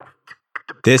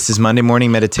This is Monday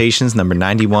Morning Meditations number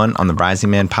 91 on the Rising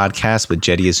Man podcast with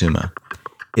Jeddy Azuma.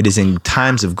 It is in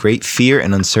times of great fear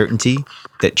and uncertainty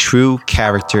that true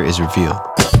character is revealed.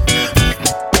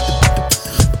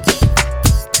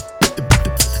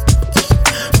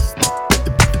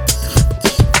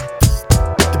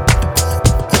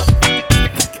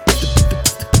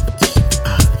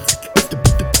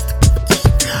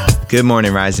 Good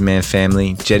morning, Rising Man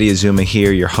family. Jeddy Azuma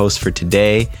here, your host for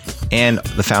today and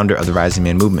the founder of the Rising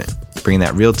Man movement, bringing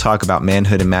that real talk about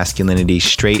manhood and masculinity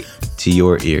straight to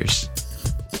your ears.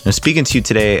 I'm speaking to you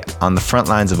today on the front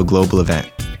lines of a global event,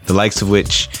 the likes of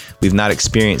which we've not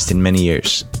experienced in many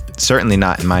years. Certainly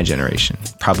not in my generation,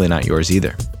 probably not yours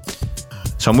either.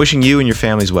 So I'm wishing you and your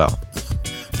families well.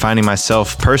 Finding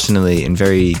myself personally in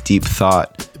very deep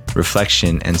thought,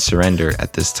 reflection, and surrender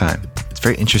at this time. It's a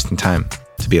very interesting time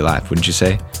to be alive, wouldn't you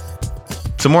say?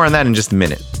 So more on that in just a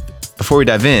minute. Before we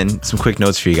dive in, some quick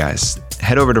notes for you guys.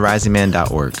 Head over to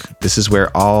risingman.org. This is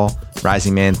where all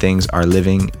Rising Man things are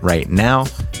living right now.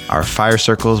 Our fire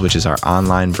circles, which is our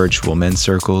online virtual men's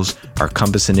circles, our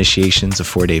compass initiations, a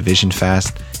 4-day vision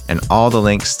fast, and all the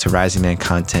links to Rising Man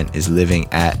content is living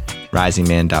at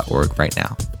risingman.org right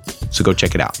now. So go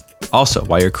check it out. Also,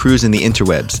 while you're cruising the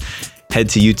interwebs, head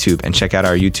to YouTube and check out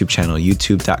our YouTube channel,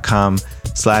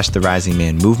 youtube.com/The Rising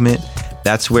Man Movement.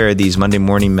 That's where these Monday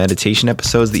morning meditation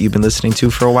episodes that you've been listening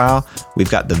to for a while, we've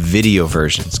got the video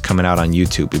versions coming out on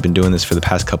YouTube. We've been doing this for the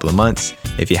past couple of months.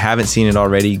 If you haven't seen it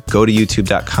already, go to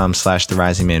youtube.com/The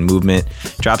Rising Man Movement.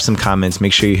 Drop some comments.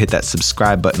 Make sure you hit that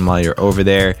subscribe button while you're over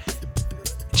there.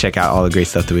 Check out all the great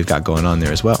stuff that we've got going on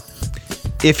there as well.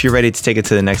 If you're ready to take it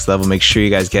to the next level, make sure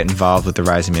you guys get involved with the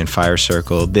Rising Man Fire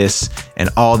Circle, this and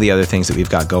all the other things that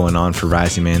we've got going on for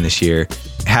Rising Man this year,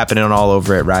 happening all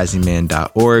over at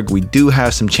risingman.org. We do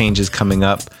have some changes coming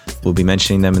up. We'll be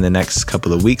mentioning them in the next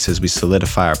couple of weeks as we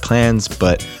solidify our plans,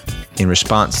 but in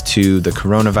response to the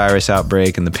coronavirus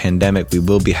outbreak and the pandemic, we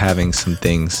will be having some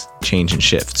things change and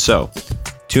shift. So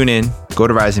tune in, go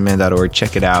to risingman.org,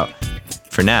 check it out.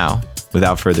 For now,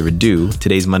 without further ado,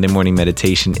 today's Monday morning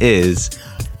meditation is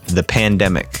the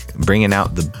pandemic, bringing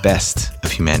out the best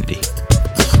of humanity.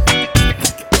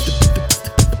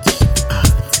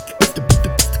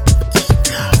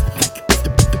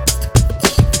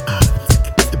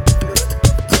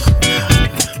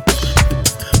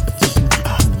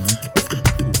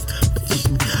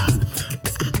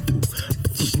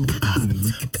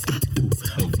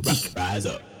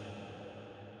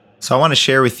 So I want to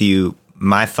share with you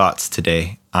my thoughts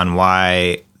today on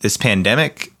why this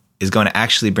pandemic is going to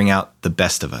actually bring out the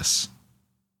best of us.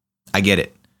 I get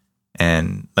it.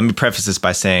 And let me preface this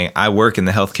by saying I work in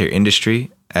the healthcare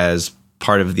industry as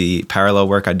part of the parallel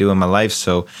work I do in my life.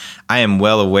 So I am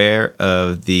well aware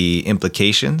of the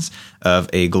implications of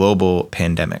a global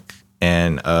pandemic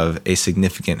and of a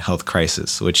significant health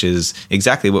crisis, which is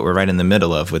exactly what we're right in the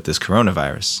middle of with this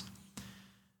coronavirus.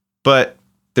 But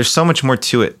there's so much more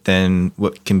to it than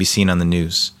what can be seen on the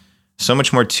news. So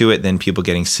much more to it than people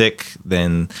getting sick,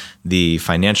 than the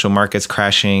financial markets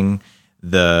crashing,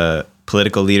 the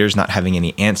political leaders not having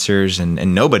any answers,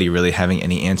 and nobody really having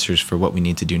any answers for what we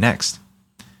need to do next.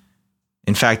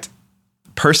 In fact,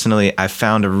 personally, I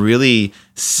found a really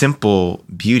simple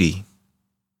beauty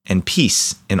and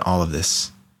peace in all of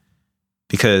this,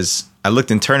 because I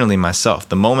looked internally myself.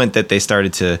 The moment that they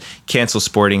started to cancel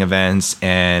sporting events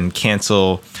and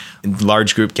cancel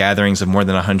large group gatherings of more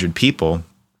than 100 people,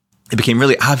 it became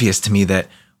really obvious to me that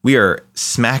we are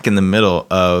smack in the middle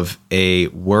of a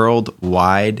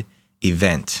worldwide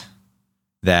event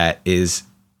that is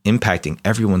impacting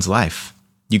everyone's life.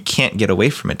 You can't get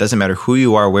away from it. Doesn't matter who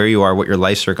you are, where you are, what your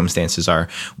life circumstances are.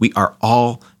 We are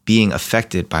all being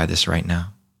affected by this right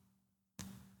now.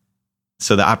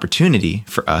 So the opportunity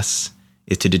for us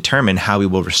is to determine how we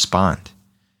will respond.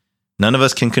 None of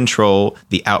us can control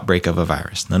the outbreak of a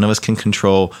virus. None of us can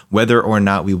control whether or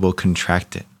not we will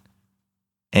contract it.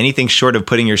 Anything short of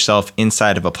putting yourself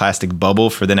inside of a plastic bubble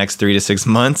for the next 3 to 6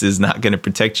 months is not going to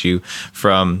protect you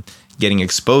from getting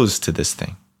exposed to this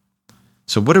thing.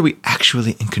 So what are we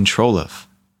actually in control of?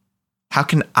 How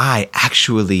can I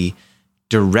actually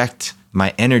direct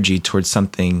my energy towards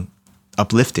something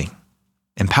uplifting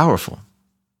and powerful?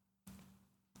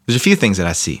 There's a few things that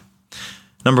I see.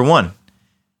 Number one,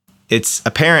 it's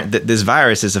apparent that this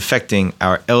virus is affecting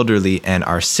our elderly and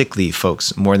our sickly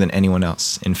folks more than anyone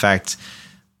else. In fact,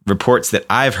 reports that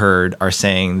I've heard are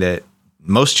saying that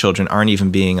most children aren't even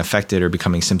being affected or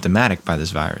becoming symptomatic by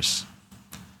this virus.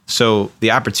 So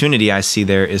the opportunity I see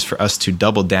there is for us to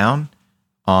double down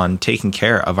on taking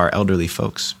care of our elderly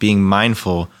folks, being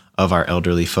mindful of our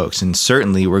elderly folks. And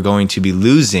certainly we're going to be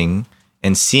losing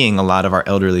and seeing a lot of our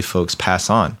elderly folks pass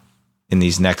on in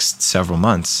these next several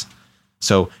months.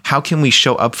 So how can we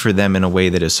show up for them in a way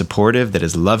that is supportive, that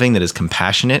is loving, that is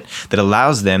compassionate, that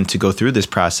allows them to go through this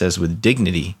process with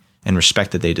dignity and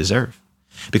respect that they deserve?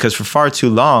 Because for far too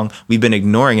long, we've been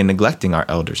ignoring and neglecting our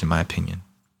elders, in my opinion.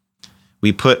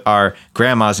 We put our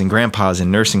grandmas and grandpas in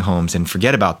nursing homes and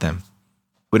forget about them.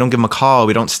 We don't give them a call.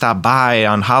 We don't stop by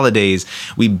on holidays.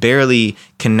 We barely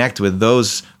connect with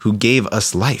those who gave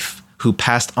us life, who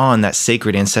passed on that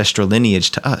sacred ancestral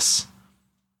lineage to us.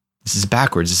 This is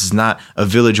backwards. This is not a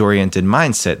village-oriented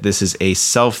mindset. This is a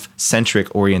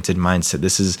self-centric oriented mindset.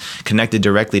 This is connected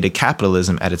directly to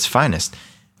capitalism at its finest.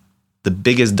 The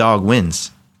biggest dog wins.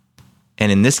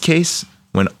 And in this case,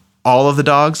 when all of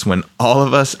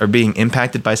us are being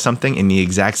impacted by something in the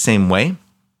exact same way,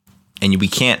 and we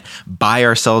can't buy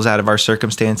ourselves out of our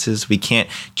circumstances, we can't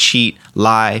cheat,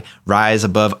 lie, rise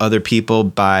above other people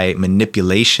by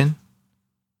manipulation.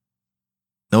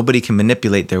 Nobody can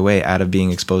manipulate their way out of being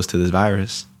exposed to this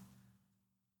virus.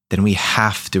 Then we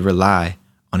have to rely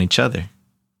on each other.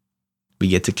 We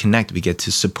get to connect, we get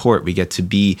to support, we get to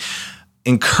be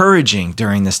encouraging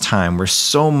during this time where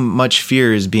so much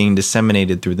fear is being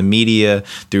disseminated through the media,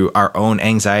 through our own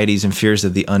anxieties and fears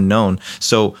of the unknown.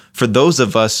 So for those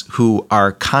of us who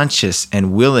are conscious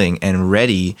and willing and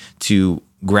ready to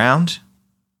ground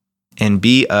and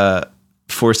be a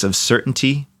force of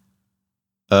certainty,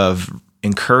 of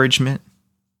encouragement,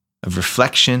 of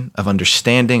reflection, of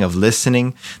understanding, of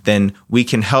listening, then we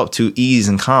can help to ease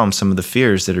and calm some of the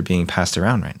fears that are being passed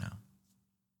around right now.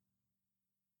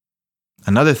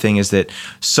 Another thing is that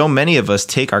so many of us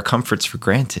take our comforts for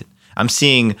granted. I'm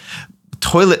seeing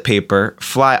toilet paper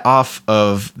fly off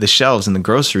of the shelves in the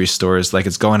grocery stores like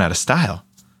it's going out of style.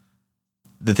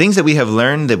 The things that we have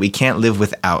learned that we can't live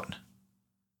without,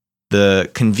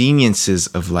 the conveniences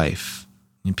of life.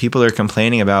 And people are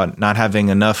complaining about not having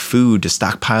enough food to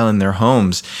stockpile in their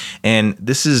homes. And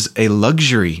this is a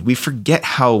luxury. We forget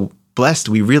how blessed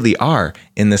we really are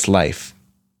in this life.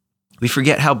 We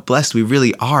forget how blessed we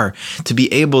really are to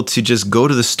be able to just go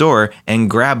to the store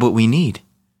and grab what we need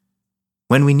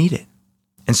when we need it.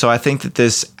 And so I think that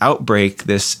this outbreak,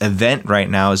 this event right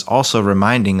now is also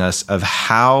reminding us of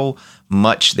how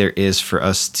much there is for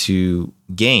us to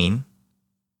gain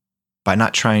by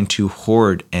not trying to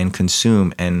hoard and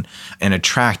consume and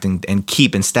attract and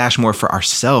keep and stash more for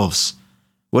ourselves.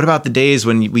 What about the days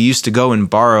when we used to go and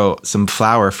borrow some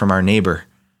flour from our neighbor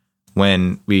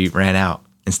when we ran out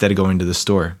instead of going to the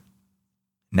store?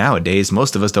 Nowadays,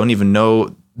 most of us don't even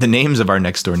know the names of our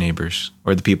next door neighbors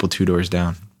or the people 2 doors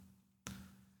down.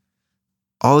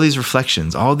 All these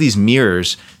reflections, all these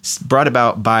mirrors brought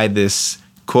about by this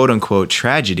quote unquote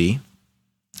tragedy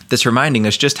that's reminding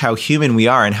us just how human we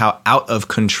are and how out of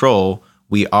control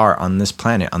we are on this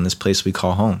planet, on this place we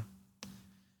call home.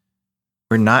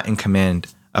 We're not in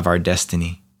command of our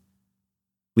destiny.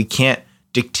 We can't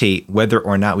dictate whether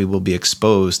or not we will be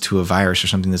exposed to a virus or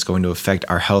something that's going to affect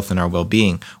our health and our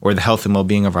well-being or the health and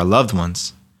well-being of our loved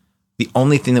ones. The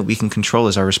only thing that we can control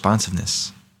is our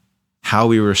responsiveness, how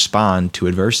we respond to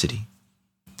adversity.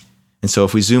 And so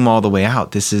if we zoom all the way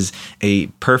out, this is a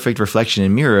perfect reflection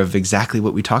and mirror of exactly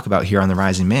what we talk about here on The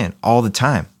Rising Man all the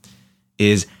time,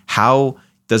 is how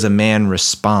does a man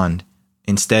respond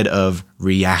instead of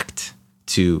react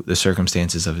to the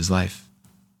circumstances of his life?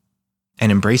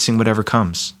 And embracing whatever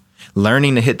comes,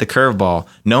 learning to hit the curveball,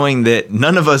 knowing that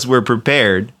none of us were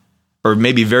prepared, or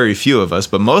maybe very few of us,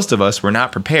 but most of us were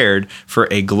not prepared for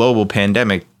a global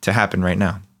pandemic to happen right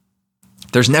now.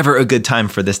 There's never a good time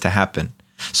for this to happen.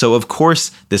 So of course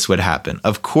this would happen.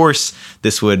 Of course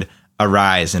this would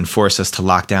arise and force us to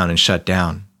lock down and shut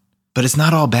down. But it's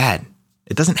not all bad.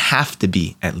 It doesn't have to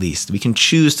be, at least. We can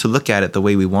choose to look at it the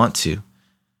way we want to.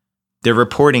 They're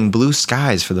reporting blue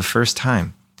skies for the first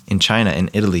time in China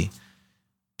and Italy,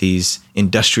 these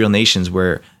industrial nations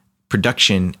where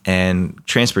production and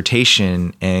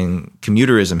transportation and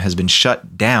commuterism has been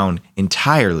shut down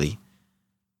entirely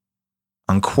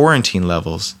on quarantine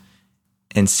levels.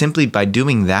 And simply by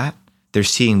doing that, they're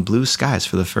seeing blue skies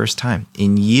for the first time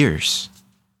in years.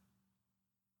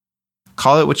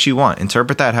 Call it what you want.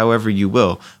 Interpret that however you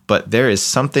will. But there is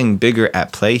something bigger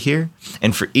at play here.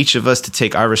 And for each of us to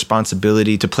take our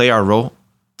responsibility, to play our role,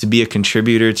 to be a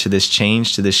contributor to this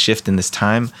change, to this shift in this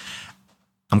time,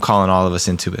 I'm calling all of us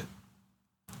into it.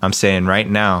 I'm saying right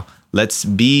now, let's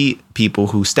be people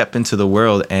who step into the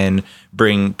world and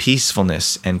bring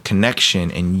peacefulness and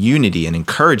connection and unity and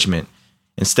encouragement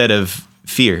instead of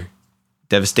fear,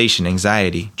 devastation,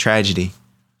 anxiety, tragedy.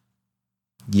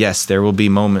 Yes, there will be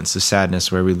moments of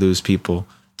sadness where we lose people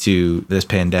to this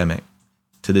pandemic,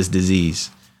 to this disease.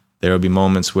 There will be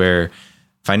moments where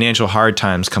financial hard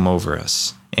times come over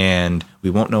us and we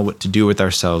won't know what to do with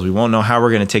ourselves. We won't know how we're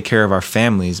going to take care of our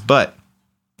families. But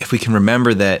if we can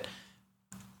remember that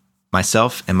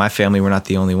myself and my family were not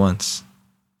the only ones,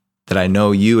 that I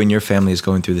know you and your family is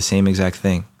going through the same exact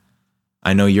thing.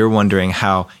 I know you're wondering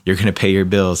how you're going to pay your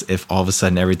bills if all of a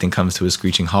sudden everything comes to a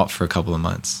screeching halt for a couple of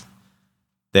months.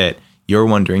 That you're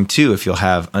wondering too if you'll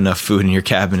have enough food in your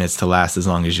cabinets to last as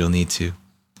long as you'll need to.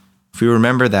 If we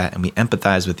remember that and we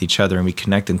empathize with each other and we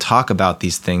connect and talk about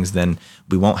these things, then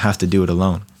we won't have to do it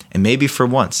alone. And maybe for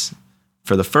once,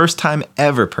 for the first time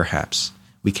ever perhaps,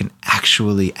 we can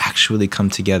actually come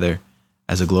together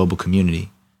as a global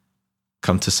community,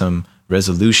 come to some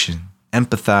resolution,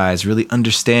 empathize, really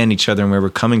understand each other and where we're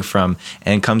coming from,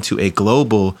 and come to a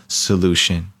global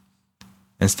solution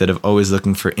instead of always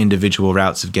looking for individual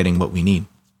routes of getting what we need.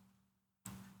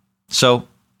 So,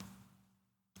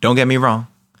 don't get me wrong.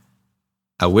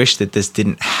 I wish that this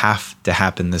didn't have to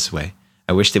happen this way.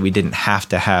 I wish that we didn't have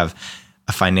to have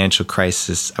a financial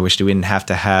crisis. I wish that we didn't have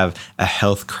to have a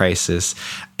health crisis,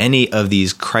 any of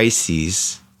these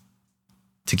crises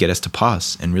to get us to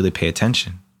pause and really pay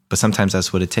attention. But sometimes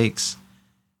that's what it takes.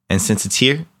 And since it's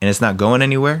here and it's not going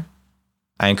anywhere,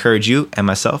 I encourage you and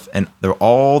myself and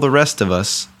all the rest of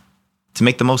us to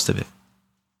make the most of it.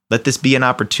 Let this be an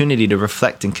opportunity to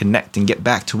reflect and connect and get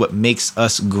back to what makes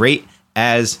us great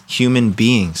as human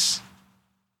beings,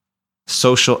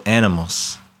 social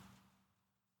animals,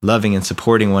 loving and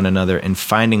supporting one another and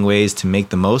finding ways to make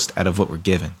the most out of what we're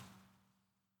given.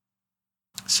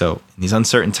 So in these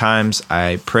uncertain times,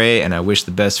 I pray and I wish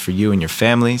the best for you and your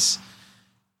families.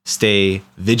 Stay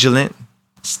vigilant,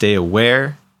 stay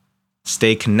aware,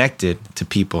 stay connected to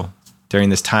people during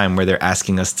this time where they're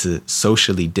asking us to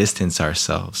socially distance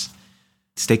ourselves.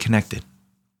 Stay connected.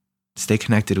 Stay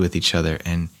connected with each other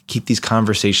and keep these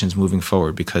conversations moving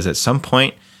forward, because at some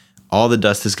point, all the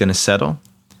dust is going to settle,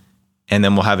 and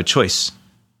then we'll have a choice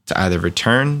to either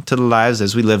return to the lives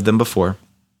as we lived them before,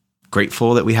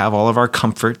 grateful that we have all of our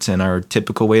comforts and our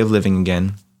typical way of living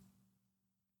again,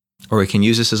 or we can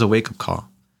use this as a wake-up call,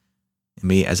 and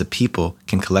we as a people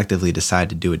can collectively decide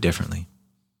to do it differently.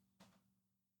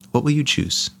 What will you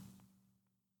choose?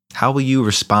 How will you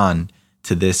respond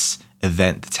to this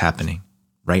event that's happening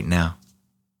right now?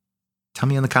 Tell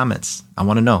me in the comments. I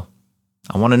want to know.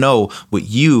 I want to know what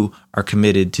you are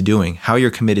committed to doing, how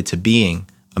you're committed to being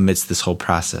amidst this whole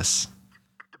process.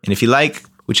 And if you like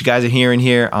what you guys are hearing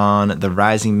here on the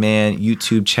Rising Man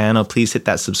YouTube channel, please hit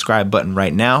that subscribe button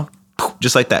right now.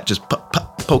 Just like that. Just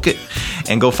poke it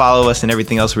and go follow us and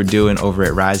everything else we're doing over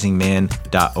at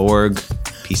risingman.org.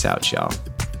 Peace out, y'all.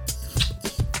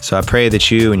 So I pray that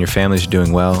you and your families are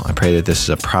doing well. I pray that this is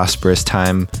a prosperous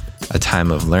time, a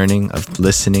time of learning, of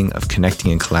listening, of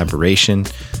connecting and collaboration.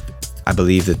 I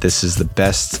believe that this is the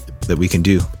best that we can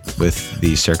do with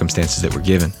the circumstances that we're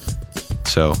given.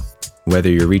 So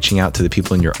whether you're reaching out to the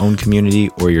people in your own community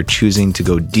or you're choosing to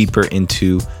go deeper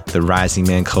into the Rising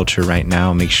Man culture right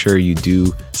now, make sure you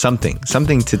do something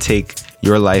to take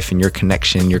your life and your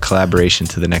connection, your collaboration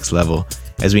to the next level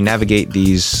as we navigate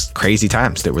these crazy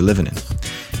times that we're living in.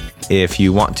 If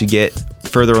you want to get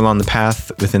further along the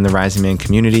path within the Rising Man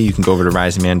community, you can go over to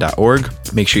risingman.org.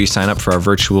 Make sure you sign up for our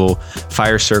virtual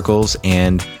fire circles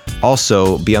and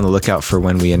also be on the lookout for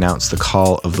when we announce the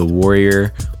Call of the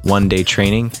Warrior one-day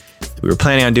training. We were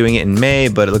planning on doing it in May,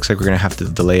 but it looks like we're going to have to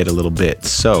delay it a little bit.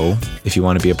 So if you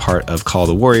want to be a part of Call of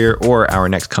the Warrior or our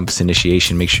next Compass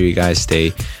initiation, make sure you guys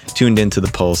stay tuned into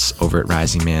the pulse over at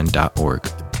risingman.org.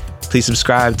 Please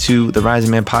subscribe to the Rising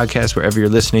Man podcast wherever you're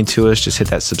listening to us. Just hit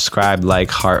that subscribe,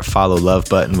 like, heart, follow, love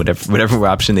button, whatever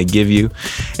option they give you.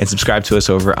 And subscribe to us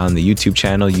over on the YouTube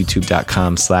channel,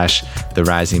 youtube.com/The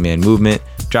Rising Man Movement.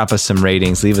 Drop us some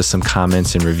ratings, leave us some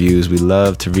comments and reviews. We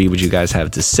love to read what you guys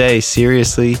have to say.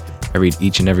 Seriously, I read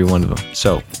each and every one of them.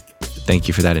 So thank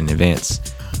you for that in advance.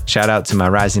 Shout out to my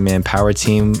Rising Man Power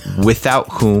team, without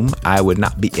whom I would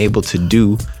not be able to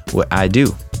do what I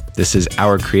do. This is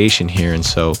our creation here, and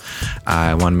so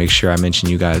I want to make sure I mention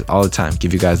you guys all the time,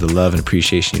 give you guys the love and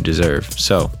appreciation you deserve.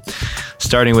 So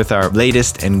starting with our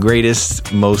latest and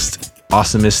greatest, most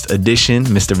awesomest addition,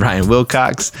 Mr. Brian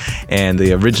Wilcox, and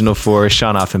the original four,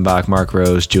 Sean Offenbach, Mark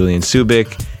Rose, Julian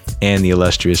Subic, and the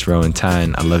illustrious Rowan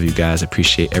Tyne. I love you guys. I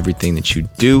appreciate everything that you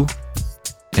do.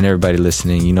 And everybody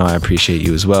listening, you know I appreciate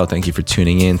you as well. Thank you for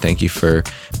tuning in. Thank you for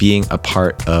being a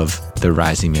part of the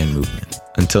Rising Man movement.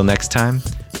 Until next time,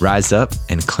 rise up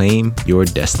and claim your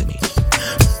destiny.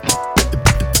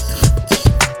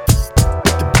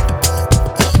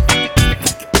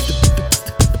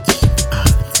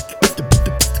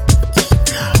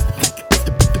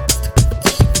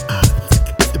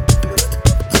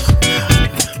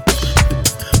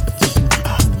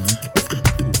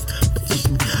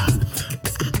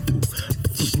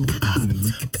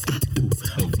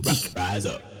 Rise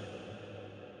up.